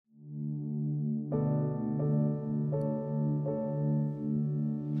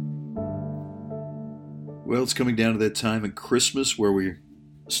Well, it's coming down to that time at Christmas where we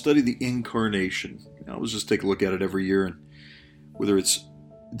study the Incarnation. I always just take a look at it every year, and whether it's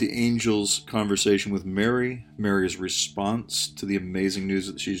the angel's conversation with Mary, Mary's response to the amazing news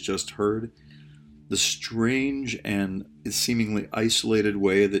that she's just heard, the strange and seemingly isolated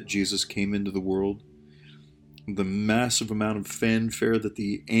way that Jesus came into the world, the massive amount of fanfare that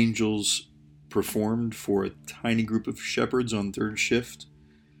the angels performed for a tiny group of shepherds on third shift,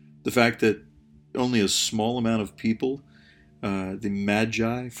 the fact that only a small amount of people, the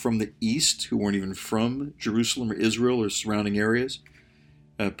Magi from the east, who weren't even from Jerusalem or Israel or surrounding areas,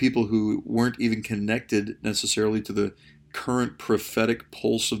 people who weren't even connected necessarily to the current prophetic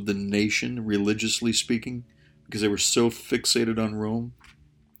pulse of the nation, religiously speaking, because they were so fixated on Rome.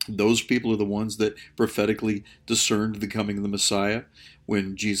 Those people are the ones that prophetically discerned the coming of the Messiah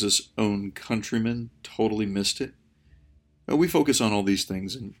when Jesus' own countrymen totally missed it. We focus on all these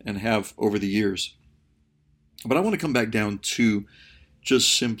things and have over the years. But I want to come back down to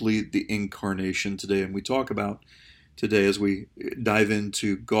just simply the Incarnation today. And we talk about today as we dive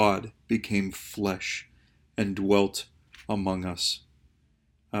into God became flesh and dwelt among us.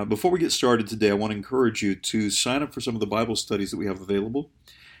 Before we get started today, I want to encourage you to sign up for some of the Bible studies that we have available.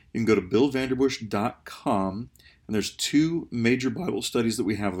 You can go to billvanderbush.com, and there's two major Bible studies that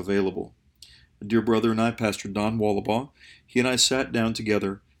we have available. A dear brother and I, Pastor Don Wallabaugh, he and I sat down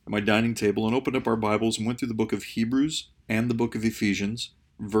together at my dining table and opened up our Bibles and went through the book of Hebrews and the book of Ephesians,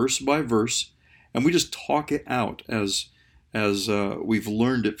 verse by verse, and we just talk it out as we've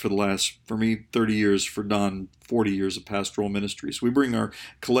learned it for the last, for me, 30 years, for Don, 40 years of pastoral ministry. So we bring our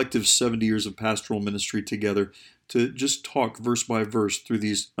collective 70 years of pastoral ministry together to just talk verse by verse through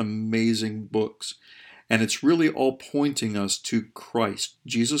these amazing books. And it's really all pointing us to Christ,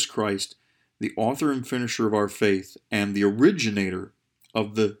 Jesus Christ, the author and finisher of our faith and the originator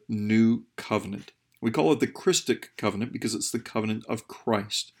of the new covenant. We call it the Christic covenant because it's the covenant of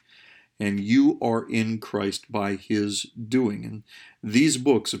Christ. And you are in Christ by his doing. And these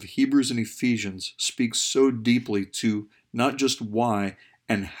books of Hebrews and Ephesians speak so deeply to not just why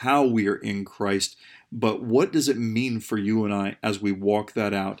and how we are in Christ, but what does it mean for you and I as we walk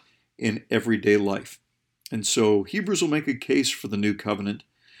that out in everyday life. And so Hebrews will make a case for the new covenant,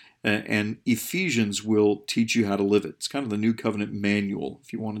 and Ephesians will teach you how to live it. It's kind of the new covenant manual,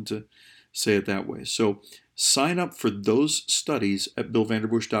 if you wanted to say it that way. So sign up for those studies at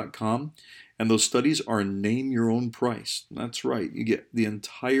billvanderbush.com, and those studies are name your own price. That's right. You get the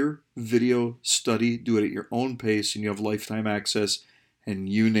entire video study, do it at your own pace, and you have lifetime access, and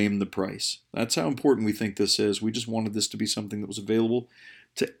you name the price. That's how important we think this is. We just wanted this to be something that was available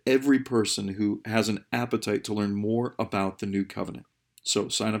to every person who has an appetite to learn more about the new covenant. So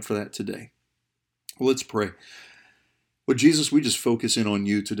sign up for that today. Well, let's pray. Well, Jesus, we just focus in on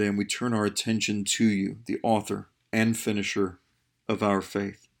you today and we turn our attention to you, the author and finisher of our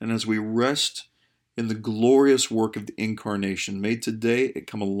faith. And as we rest in the glorious work of the Incarnation, may today it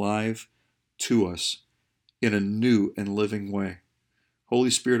come alive to us in a new and living way.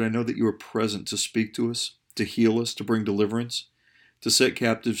 Holy Spirit, I know that you are present to speak to us, to heal us, to bring deliverance, to set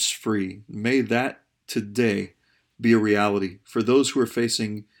captives free. May that today be a reality for those who are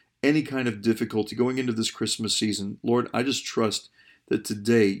facing any kind of difficulty going into this Christmas season. Lord, I just trust that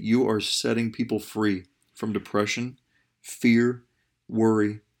today you are setting people free from depression, fear,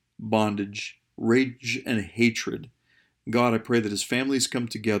 worry, bondage, rage, and hatred. God, I pray that as families come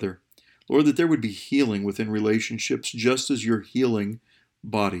together, Lord, that there would be healing within relationships just as you're healing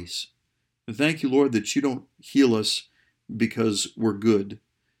bodies. And thank you, Lord, that you don't heal us because we're good,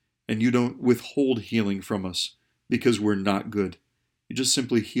 and you don't withhold healing from us because we're not good. You just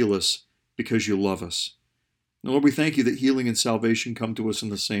simply heal us because you love us. And Lord, we thank you that healing and salvation come to us in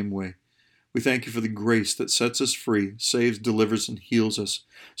the same way. We thank you for the grace that sets us free, saves, delivers, and heals us.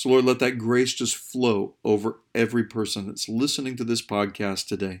 So Lord, let that grace just flow over every person that's listening to this podcast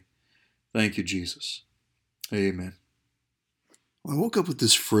today. Thank you, Jesus. Amen. I woke up with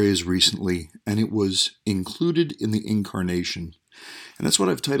this phrase recently, and it was included in the Incarnation. And that's what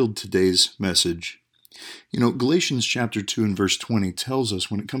I've titled today's message. You know, Galatians chapter 2 and verse 20 tells us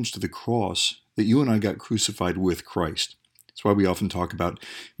when it comes to the cross that you and I got crucified with Christ. That's why we often talk about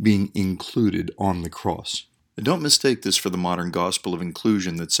being included on the cross. And don't mistake this for the modern gospel of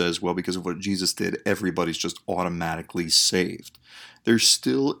inclusion that says, well, because of what Jesus did, everybody's just automatically saved. There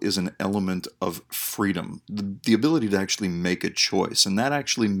still is an element of freedom, the ability to actually make a choice, and that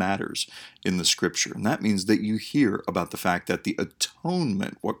actually matters in the Scripture. And that means that you hear about the fact that the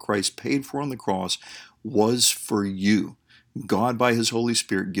atonement, what Christ paid for on the cross, was for you. God, by his Holy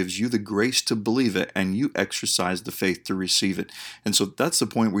Spirit, gives you the grace to believe it, and you exercise the faith to receive it. And so that's the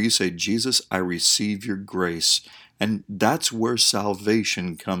point where you say, Jesus, I receive your grace. And that's where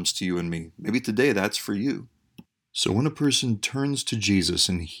salvation comes to you and me. Maybe today that's for you. So when a person turns to Jesus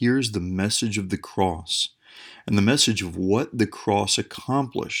and hears the message of the cross and the message of what the cross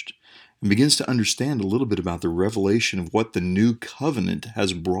accomplished, and begins to understand a little bit about the revelation of what the new covenant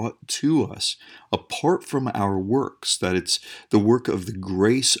has brought to us, apart from our works, that it's the work of the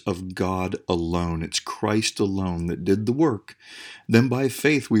grace of God alone, it's Christ alone that did the work, then by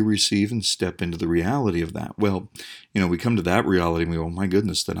faith we receive and step into the reality of that. Well, we come to that reality and we go, oh my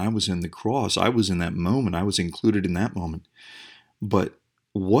goodness, then I was in the cross, I was in that moment, I was included in that moment. But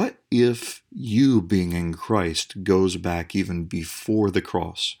what if you, being in Christ, goes back even before the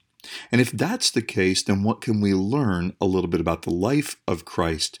cross? And if that's the case, then what can we learn a little bit about the life of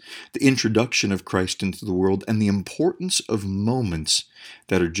Christ, the introduction of Christ into the world, and the importance of moments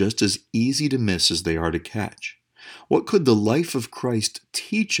that are just as easy to miss as they are to catch? What could the life of Christ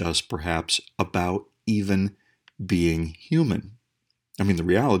teach us, perhaps, about even being human? I mean, the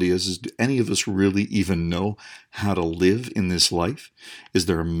reality is do any of us really even know how to live in this life? Is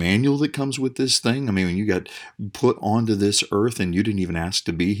there a manual that comes with this thing? I mean, when you got put onto this earth and you didn't even ask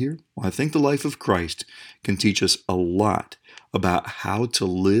to be here? Well, I think the life of Christ can teach us a lot about how to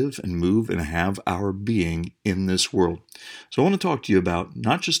live and move and have our being in this world. So I want to talk to you about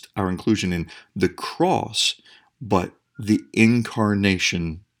not just our inclusion in the cross, but the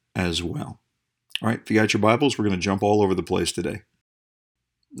incarnation as well. All right, if you got your Bibles, we're going to jump all over the place today.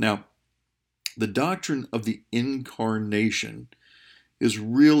 Now, the doctrine of the incarnation is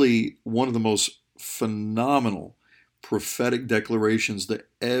really one of the most phenomenal prophetic declarations that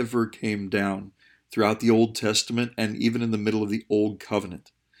ever came down throughout the Old Testament and even in the middle of the Old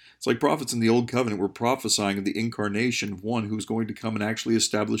Covenant. It's like prophets in the Old Covenant were prophesying of the incarnation of one who was going to come and actually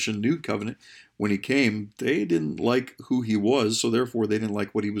establish a new covenant. When he came, they didn't like who he was, so therefore they didn't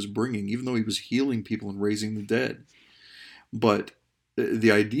like what he was bringing, even though he was healing people and raising the dead. But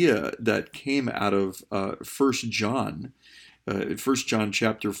the idea that came out of 1 John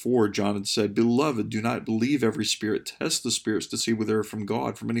chapter 4, John had said, Beloved, do not believe every spirit. Test the spirits to see whether they're from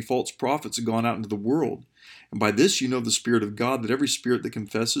God. For many false prophets have gone out into the world. And by this you know the Spirit of God, that every spirit that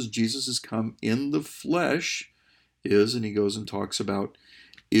confesses Jesus has come in the flesh is, and he goes and talks about,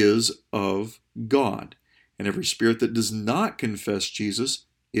 is of God. And every spirit that does not confess Jesus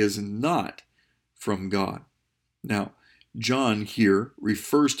is not from God. Now, John here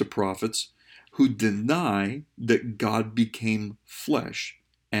refers to prophets who deny that God became flesh.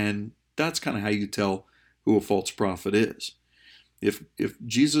 And that's kind of how you tell who a false prophet is. If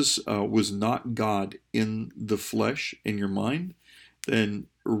Jesus was not God in the flesh in your mind, then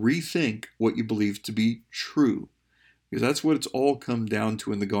rethink what you believe to be true. Because that's what it's all come down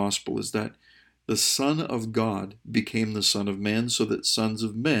to in the gospel, is that the Son of God became the Son of Man so that sons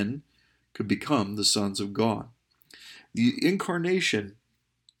of men could become the sons of God. The incarnation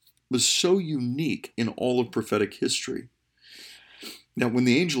was so unique in all of prophetic history. Now, when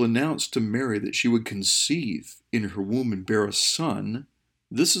the angel announced to Mary that she would conceive in her womb and bear a son,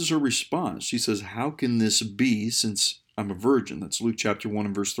 this is her response. She says, How can this be since I'm a virgin? That's Luke chapter 1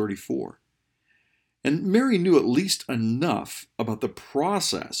 and verse 34. And Mary knew at least enough about the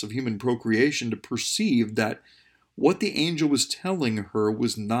process of human procreation to perceive that what the angel was telling her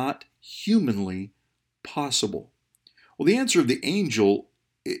was not humanly possible. Well, the answer of the angel,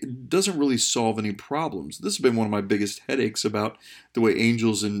 it doesn't really solve any problems. This has been one of my biggest headaches about the way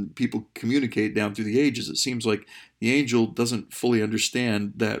angels and people communicate down through the ages. It seems like the angel doesn't fully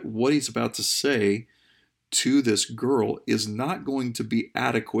understand that what he's about to say to this girl is not going to be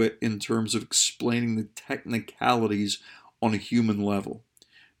adequate in terms of explaining the technicalities on a human level.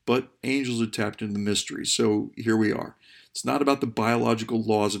 But angels are tapped into the mystery, so here we are. It's not about the biological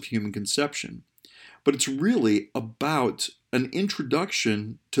laws of human conception, but it's really about an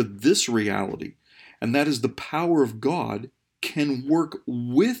introduction to this reality, and that is the power of God can work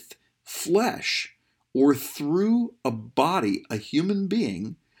with flesh or through a body, a human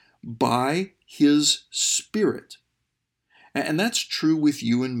being, by his Spirit. And that's true with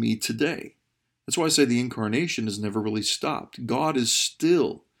you and me today. That's why I say the incarnation has never really stopped. God is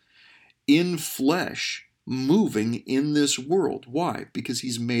still in flesh, moving in this world. Why? Because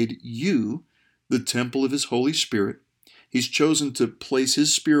he's made you the temple of his Holy Spirit. He's chosen to place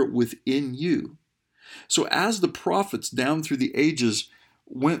his Spirit within you. So as the prophets down through the ages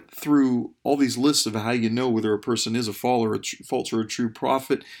went through all these lists of how you know whether a person is a false or a true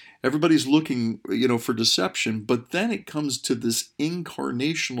prophet, everybody's looking, for deception. But then it comes to this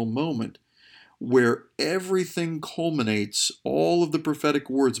incarnational moment where everything culminates, all of the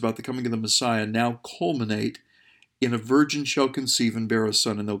prophetic words about the coming of the Messiah now culminate in a virgin shall conceive and bear a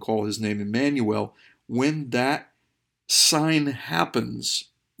son, and they'll call his name Emmanuel. When that sign happens,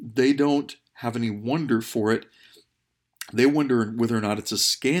 they don't have any wonder for it. They wonder whether or not it's a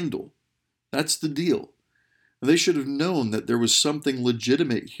scandal. That's the deal. They should have known that there was something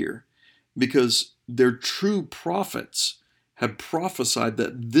legitimate here, because their true prophets had prophesied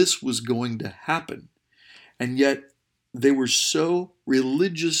that this was going to happen. And yet they were so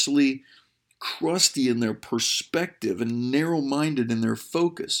religiously crusty in their perspective and narrow-minded in their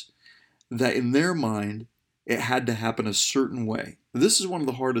focus that in their mind it had to happen a certain way. This is one of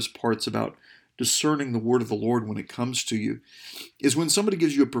the hardest parts about discerning the word of the Lord when it comes to you, is when somebody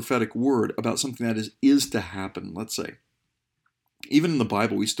gives you a prophetic word about something that is to happen, let's say. Even in the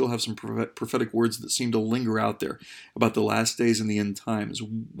Bible, we still have some prophetic words that seem to linger out there about the last days and the end times.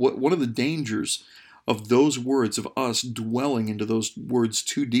 One of the dangers of those words, of us dwelling into those words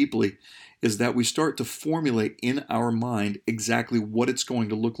too deeply, is that we start to formulate in our mind exactly what it's going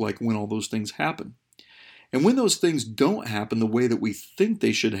to look like when all those things happen. And when those things don't happen the way that we think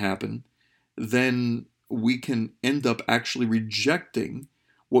they should happen, then we can end up actually rejecting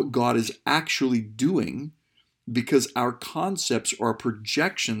what God is actually doing, because our concepts or our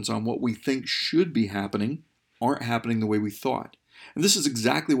projections on what we think should be happening aren't happening the way we thought. And this is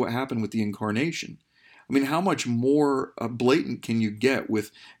exactly what happened with the incarnation. I mean, how much more blatant can you get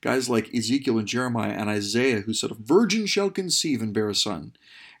with guys like Ezekiel and Jeremiah and Isaiah, who said, "A virgin shall conceive and bear a son,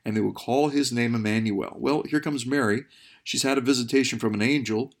 and they will call his name Emmanuel." Well, here comes Mary. She's had a visitation from an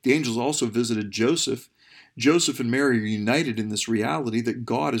angel. The angels also visited Joseph. Joseph and Mary are united in this reality that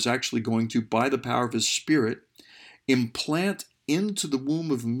God is actually going to, by the power of his Spirit, implant into the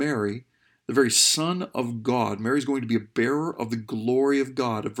womb of Mary the very Son of God. Mary's going to be a bearer of the glory of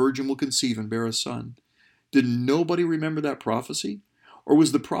God. A virgin will conceive and bear a son. Did nobody remember that prophecy? Or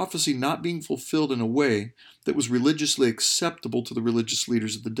was the prophecy not being fulfilled in a way that was religiously acceptable to the religious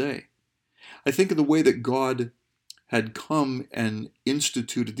leaders of the day? I think of the way that God had come and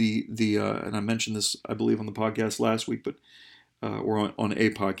instituted and I mentioned this, I believe, on the podcast last week, or on a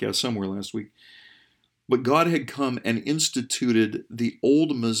podcast somewhere last week. But God had come and instituted the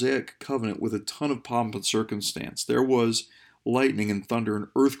old Mosaic covenant with a ton of pomp and circumstance. There was lightning and thunder and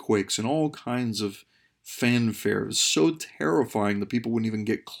earthquakes and all kinds of fanfare. It was so terrifying that people wouldn't even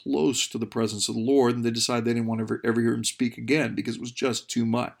get close to the presence of the Lord, and they decided they didn't want to ever hear him speak again because it was just too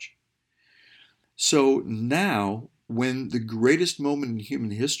much. So now, when the greatest moment in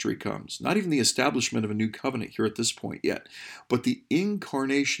human history comes, not even the establishment of a new covenant here at this point yet, but the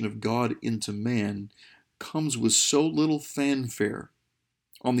incarnation of God into man comes with so little fanfare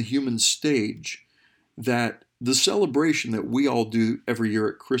on the human stage that the celebration that we all do every year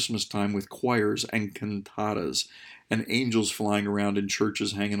at Christmas time with choirs and cantatas and angels flying around in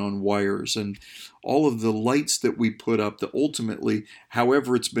churches hanging on wires and all of the lights that we put up, that ultimately,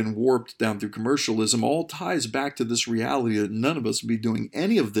 however it's been warped down through commercialism, all ties back to this reality that none of us would be doing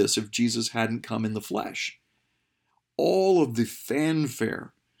any of this if Jesus hadn't come in the flesh. All of the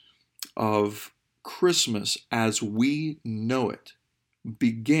fanfare of Christmas as we know it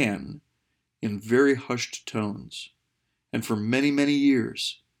began in very hushed tones, and for many, many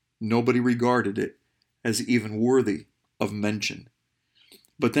years, nobody regarded it as even worthy of mention.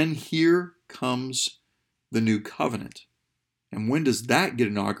 But then here comes the new covenant. And when does that get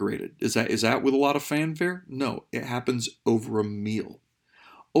inaugurated? Is that with a lot of fanfare? No, it happens over a meal,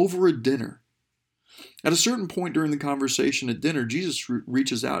 over a dinner. At a certain point during the conversation at dinner, Jesus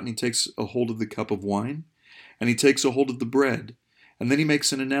reaches out and he takes a hold of the cup of wine, and he takes a hold of the bread, and then he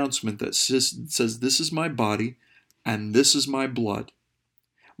makes an announcement that says, "This is my body, and this is my blood.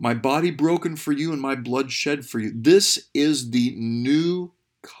 My body broken for you, and my blood shed for you. This is the new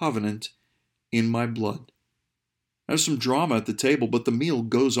covenant in my blood." There's some drama at the table, but the meal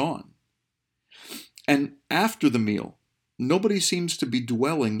goes on. And after the meal, nobody seems to be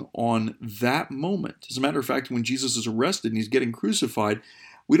dwelling on that moment. As a matter of fact, when Jesus is arrested and he's getting crucified,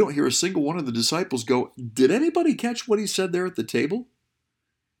 we don't hear a single one of the disciples go, "Did anybody catch what he said there at the table?"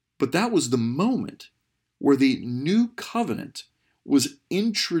 But that was the moment where the new covenant was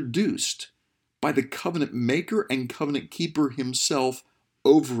introduced by the covenant maker and covenant keeper himself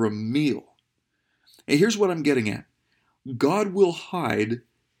over a meal. And here's what I'm getting at. God will hide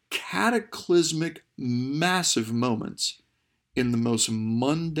cataclysmic, massive moments in the most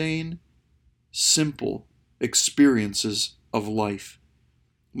mundane, simple experiences of life.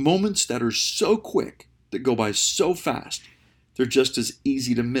 Moments that are so quick, that go by so fast, they're just as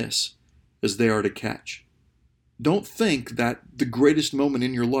easy to miss as they are to catch. Don't think that the greatest moment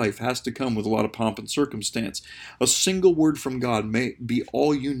in your life has to come with a lot of pomp and circumstance. A single word from God may be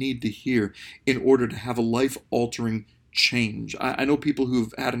all you need to hear in order to have a life-altering change. I know people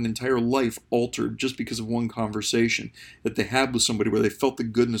who've had an entire life altered just because of one conversation that they had with somebody where they felt the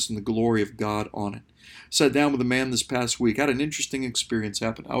goodness and the glory of God on it. Sat down with a man this past week. Had an interesting experience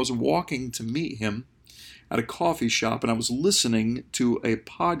happen. I was walking to meet him at a coffee shop, and I was listening to a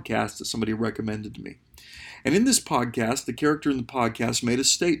podcast that somebody recommended to me. And in this podcast, the character in the podcast made a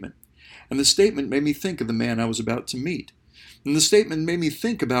statement. And the statement made me think of the man I was about to meet. And the statement made me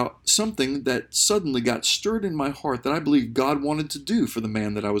think about something that suddenly got stirred in my heart that I believe God wanted to do for the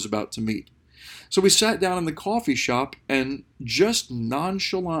man that I was about to meet. So we sat down in the coffee shop, and just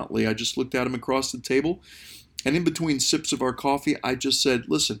nonchalantly, I just looked at him across the table, and in between sips of our coffee, I just said,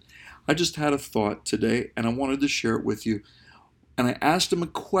 listen, I just had a thought today, and I wanted to share it with you. And I asked him a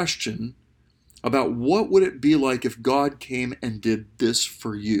question about what would it be like if God came and did this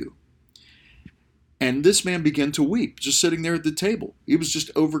for you. And this man began to weep, just sitting there at the table. He was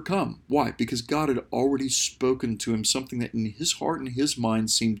just overcome. Why? Because God had already spoken to him something that in his heart and his mind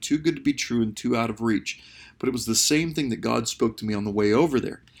seemed too good to be true and too out of reach. But it was the same thing that God spoke to me on the way over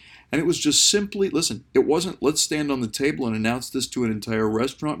there. And it was just simply, listen, it wasn't let's stand on the table and announce this to an entire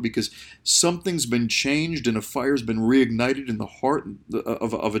restaurant because something's been changed and a fire's been reignited in the heart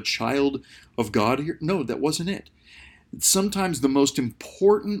of a child of God here. No, that wasn't it. Sometimes the most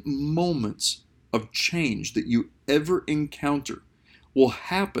important moments of change that you ever encounter will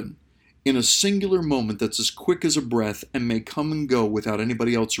happen in a singular moment that's as quick as a breath and may come and go without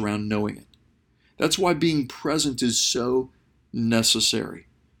anybody else around knowing it. That's why being present is so necessary.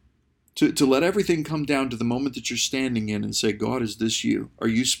 To let everything come down to the moment that you're standing in and say, God, is this you? Are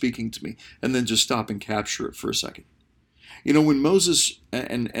you speaking to me? And then just stop and capture it for a second. You know, when Moses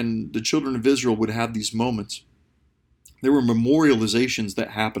and the children of Israel would have these moments, there were memorializations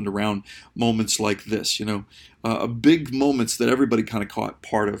that happened around moments like this, big moments that everybody kind of caught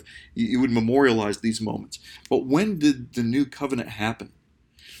part of. You would memorialize these moments. But when did the new covenant happen?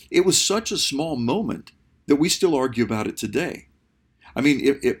 It was such a small moment that we still argue about it today. I mean,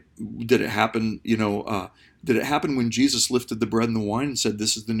 did it happen, did it happen when Jesus lifted the bread and the wine and said,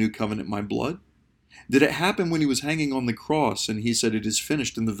 this is the new covenant, my blood? Did it happen when he was hanging on the cross and he said, it is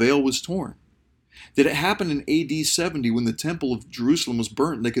finished, and the veil was torn? Did it happen in AD 70 when the temple of Jerusalem was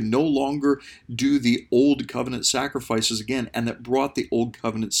burnt and they could no longer do the old covenant sacrifices again, and that brought the old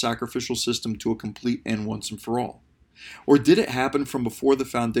covenant sacrificial system to a complete end once and for all? Or did it happen from before the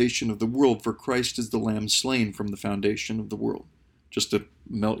foundation of the world, for Christ is the Lamb slain from the foundation of the world? Just to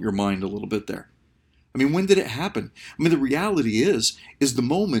melt your mind a little bit there. I mean, when did it happen? I mean, the reality is the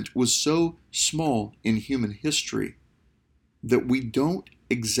moment was so small in human history that we don't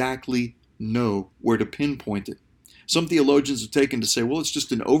exactly know where to pinpoint it. Some theologians have taken to say, well, it's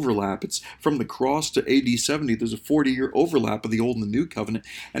just an overlap. It's from the cross to AD 70. There's a 40-year overlap of the Old and the New Covenant.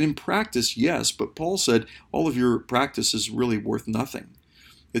 And in practice, yes, but Paul said all of your practice is really worth nothing.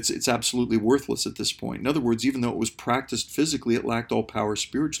 It's absolutely worthless at this point. In other words, even though it was practiced physically, it lacked all power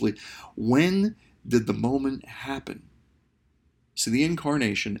spiritually. When did the moment happen? See, the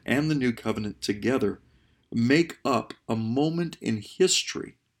incarnation and the new covenant together make up a moment in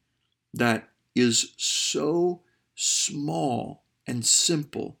history that is so small and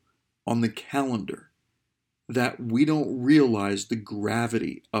simple on the calendar that we don't realize the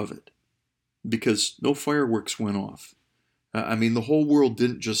gravity of it because no fireworks went off. I mean, the whole world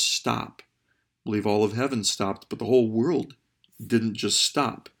didn't just stop. I believe all of heaven stopped, but the whole world didn't just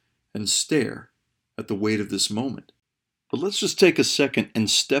stop and stare at the weight of this moment. But let's just take a second and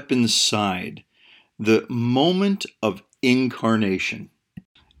step inside the moment of incarnation.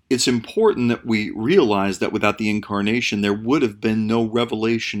 It's important that we realize that without the incarnation, there would have been no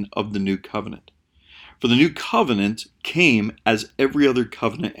revelation of the new covenant. For the new covenant came as every other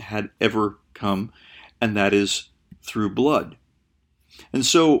covenant had ever come, and that is through blood. And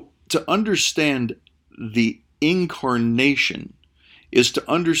so to understand the incarnation is to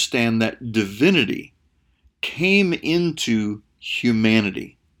understand that divinity came into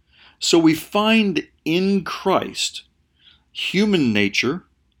humanity. So we find in Christ human nature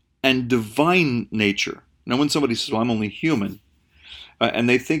and divine nature. Now when somebody says, well, I'm only human, and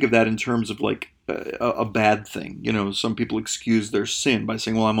they think of that in terms of like a bad thing. Some people excuse their sin by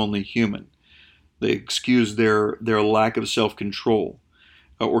saying, well, I'm only human. They excuse their lack of self-control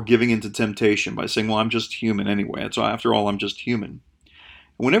or giving into temptation by saying, well, I'm just human anyway. So after all, I'm just human.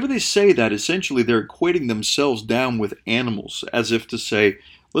 And whenever they say that, essentially they're equating themselves down with animals, as if to say,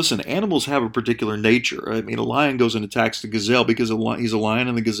 listen, animals have a particular nature. I mean, a lion goes and attacks the gazelle because he's a lion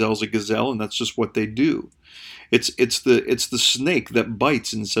and the gazelle's a gazelle, and that's just what they do. It's the snake that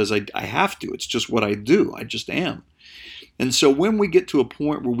bites and says, I have to. It's just what I do. I just am. And so when we get to a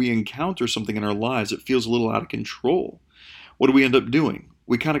point where we encounter something in our lives that feels a little out of control, what do we end up doing?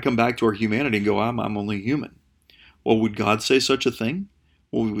 We kind of come back to our humanity and go, I'm only human. Well, would God say such a thing?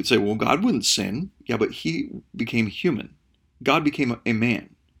 Well, we would say, well, God wouldn't sin. Yeah, but he became human. God became a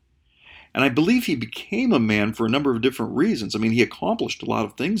man. And I believe he became a man for a number of different reasons. I mean, he accomplished a lot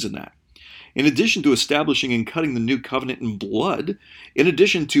of things in that. In addition to establishing and cutting the new covenant in blood, in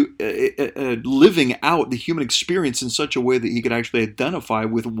addition to living out the human experience in such a way that he could actually identify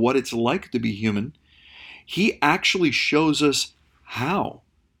with what it's like to be human, he actually shows us how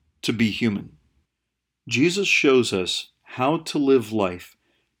to be human. Jesus shows us how to live life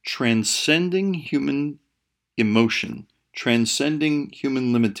transcending human emotion, transcending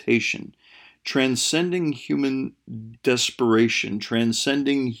human limitation, transcending human desperation,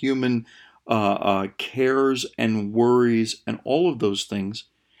 transcending human cares and worries and all of those things,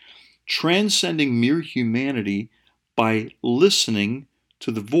 transcending mere humanity by listening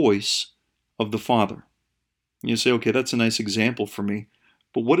to the voice of the Father. You say, okay, that's a nice example for me,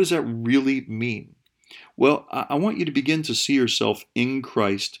 but what does that really mean? Well, I want you to begin to see yourself in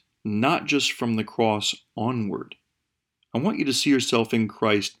Christ, not just from the cross onward. I want you to see yourself in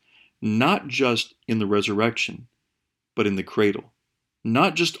Christ, not just in the resurrection, but in the cradle.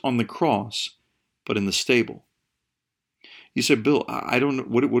 Not just on the cross, but in the stable. You say, Bill, I don't know,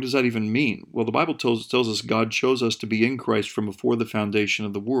 what does that even mean? Well, the Bible tells us God chose us to be in Christ from before the foundation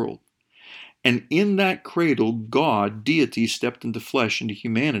of the world. And in that cradle, God, deity, stepped into flesh, into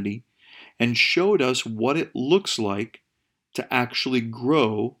humanity, and showed us what it looks like to actually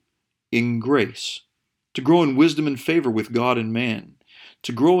grow in grace, to grow in wisdom and favor with God and man,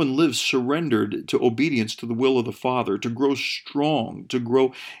 to grow and live surrendered to obedience to the will of the Father, to grow strong, to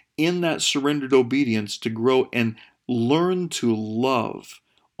grow in that surrendered obedience, to grow and learn to love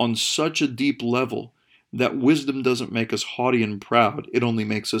on such a deep level that wisdom doesn't make us haughty and proud, it only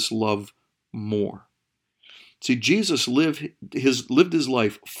makes us love more. See, Jesus lived his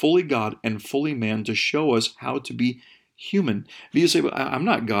life fully God and fully man to show us how to be human. But you say, well, I'm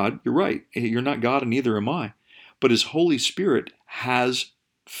not God. You're right. You're not God and neither am I. But his Holy Spirit has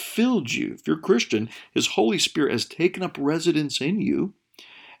filled you. If you're a Christian, his Holy Spirit has taken up residence in you.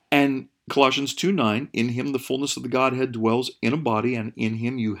 And Colossians 2:9, in him the fullness of the Godhead dwells in a body, and in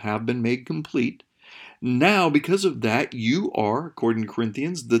him you have been made complete. Now, because of that, you are, according to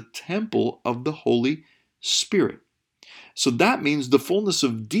Corinthians, the temple of the Holy Spirit. So that means the fullness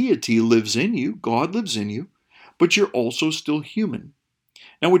of deity lives in you, God lives in you, but you're also still human.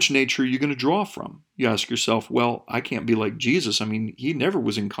 Now, which nature are you going to draw from? You ask yourself, well, I can't be like Jesus. I mean, he never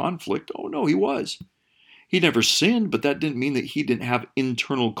was in conflict. Oh, no, he was. He never sinned, but that didn't mean that he didn't have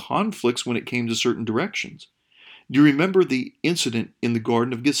internal conflicts when it came to certain directions. Do you remember the incident in the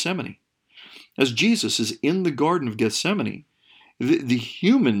Garden of Gethsemane? As Jesus is in the Garden of Gethsemane, the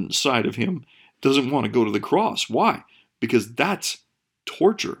human side of him doesn't want to go to the cross. Why? Because that's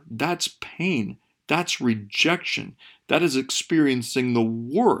torture, that's pain, that's rejection, that is experiencing the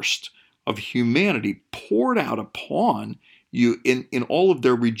worst of humanity poured out upon you in all of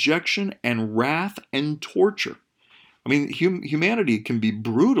their rejection and wrath and torture. I mean, humanity can be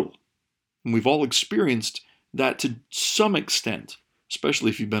brutal, and we've all experienced that to some extent, especially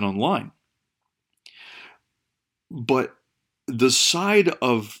if you've been online. But the side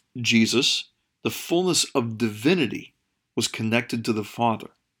of Jesus, the fullness of divinity, was connected to the Father.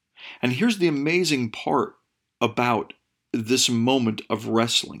 And here's the amazing part about this moment of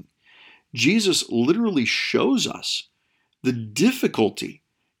wrestling. Jesus literally shows us the difficulty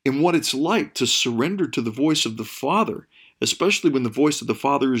in what it's like to surrender to the voice of the Father, especially when the voice of the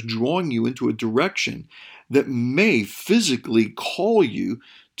Father is drawing you into a direction that may physically call you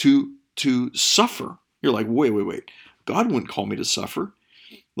to suffer. You're like, wait. God wouldn't call me to suffer.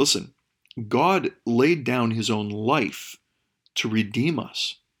 Listen, God laid down his own life to redeem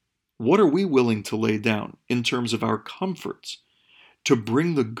us. What are we willing to lay down in terms of our comforts to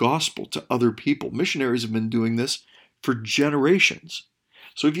bring the gospel to other people? Missionaries have been doing this for generations.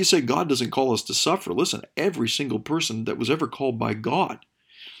 So if you say God doesn't call us to suffer, listen, every single person that was ever called by God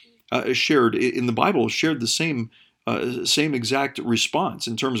shared in the Bible shared the same exact response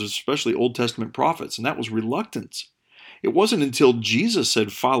in terms of especially Old Testament prophets, and that was reluctance. It wasn't until Jesus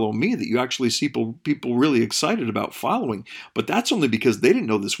said, "Follow me," that you actually see people really excited about following. But that's only because they didn't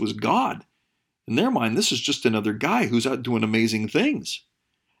know this was God. In their mind, this is just another guy who's out doing amazing things.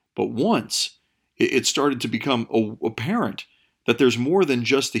 But once it started to become apparent that there's more than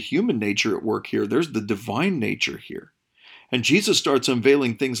just the human nature at work here, there's the divine nature here. And Jesus starts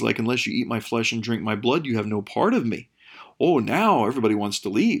unveiling things like, unless you eat my flesh and drink my blood, you have no part of me. Oh, now everybody wants to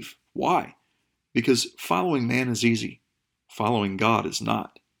leave. Why? Because following man is easy. Following God is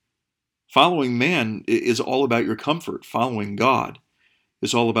not. Following man is all about your comfort. Following God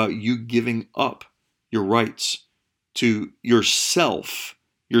is all about you giving up your rights to yourself,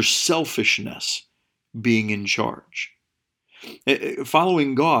 your selfishness being in charge.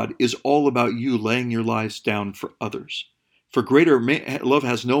 Following God is all about you laying your lives down for others. For greater love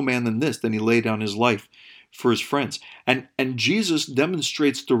has no man than this, than he lay down his life for his friends. And Jesus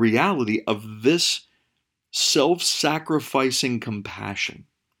demonstrates the reality of this self-sacrificing compassion.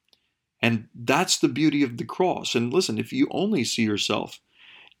 And that's the beauty of the cross. And listen, if you only see yourself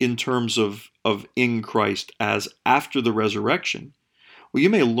in terms of in Christ as after the resurrection, well, you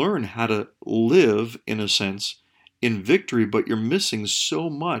may learn how to live, in a sense, in victory, but you're missing so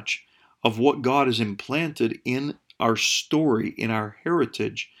much of what God has implanted in our story, in our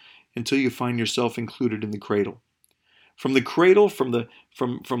heritage, until you find yourself included in the cradle. From the cradle, from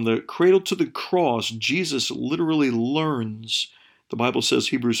the cradle to the cross, Jesus literally learns, the Bible says,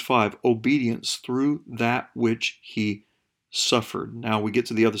 Hebrews 5, obedience through that which he suffered. Now we get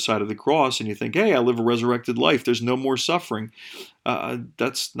to the other side of the cross and you think, hey, I live a resurrected life. There's no more suffering.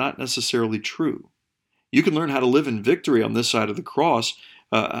 That's not necessarily true. You can learn how to live in victory on this side of the cross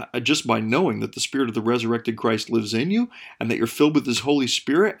just by knowing that the Spirit of the resurrected Christ lives in you, and that you're filled with His Holy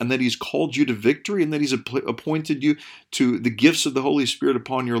Spirit, and that He's called you to victory, and that He's appointed you to the gifts of the Holy Spirit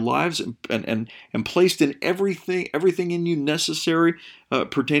upon your lives, and placed in everything in you necessary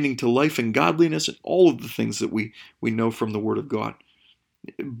pertaining to life and godliness, and all of the things that we know from the Word of God.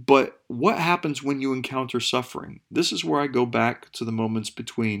 But what happens when you encounter suffering? This is where I go back to the moments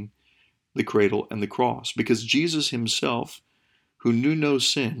between the cradle and the cross, because Jesus Himself, who knew no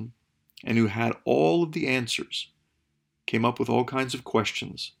sin and who had all of the answers, came up with all kinds of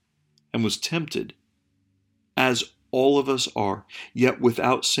questions and was tempted, as all of us are, yet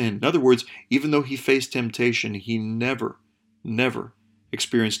without sin. In other words, even though He faced temptation, He never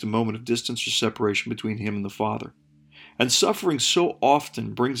experienced a moment of distance or separation between Him and the Father. And suffering so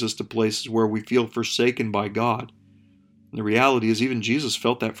often brings us to places where we feel forsaken by God. And the reality is, even Jesus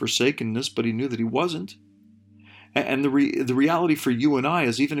felt that forsakenness, but He knew that He wasn't. And the reality for you and I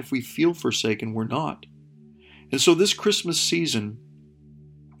is, even if we feel forsaken, we're not. And so this Christmas season,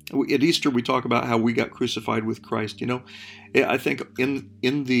 at Easter we talk about how we got crucified with Christ. You know, I think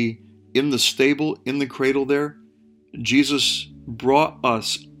in the stable, in the cradle there, Jesus brought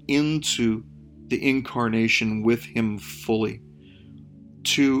us into the incarnation with Him fully,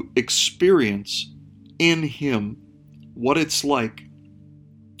 to experience in Him what it's like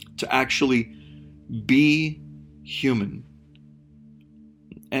to actually be human.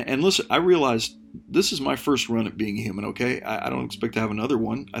 And listen, I realized this is my first run at being human, okay? I don't expect to have another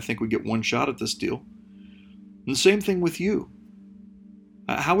one. I think we get one shot at this deal. And the same thing with you.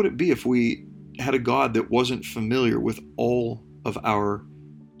 How would it be if we had a God that wasn't familiar with all of our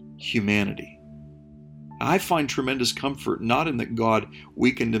humanity? I find tremendous comfort not in that God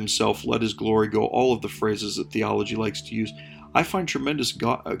weakened Himself, let His glory go, all of the phrases that theology likes to use. I find tremendous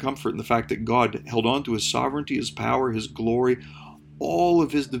comfort in the fact that God held on to His sovereignty, His power, His glory, all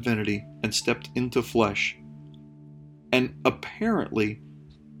of His divinity, and stepped into flesh. And apparently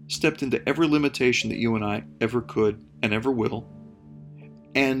stepped into every limitation that you and I ever could and ever will.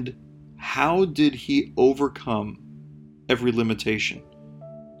 And how did He overcome every limitation,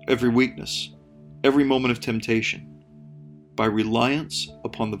 every weakness, every moment of temptation? By reliance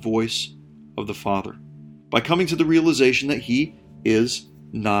upon the voice of the Father. By coming to the realization that He is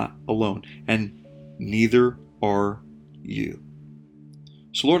not alone, and neither are you.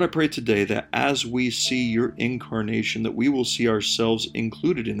 So Lord, I pray today that as we see Your incarnation, that we will see ourselves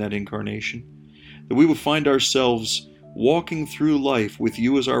included in that incarnation, that we will find ourselves walking through life with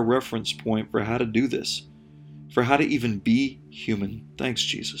You as our reference point for how to do this, for how to even be human. Thanks,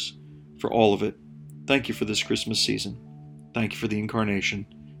 Jesus, for all of it. Thank You for this Christmas season. Thank You for the incarnation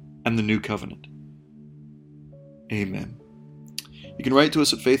and the new covenant. Amen. You can write to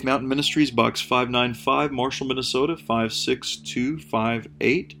us at Faith Mountain Ministries, Box 595, Marshall, Minnesota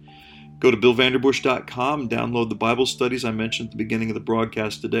 56258. Go to BillVanderbush.com and download the Bible studies I mentioned at the beginning of the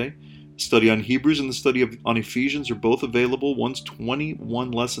broadcast today. The study on Hebrews and the study on Ephesians are both available. One's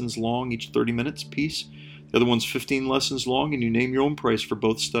 21 lessons long, each 30 minutes piece. The other one's 15 lessons long, and you name your own price for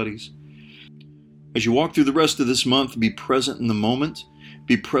both studies. As you walk through the rest of this month, be present in the moment.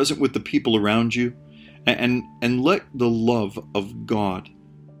 Be present with the people around you. And let the love of God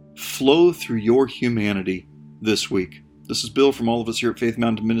flow through your humanity this week. This is Bill from all of us here at Faith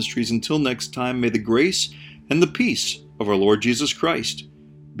Mountain Ministries. Until next time, may the grace and the peace of our Lord Jesus Christ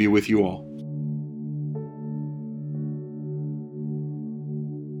be with you all.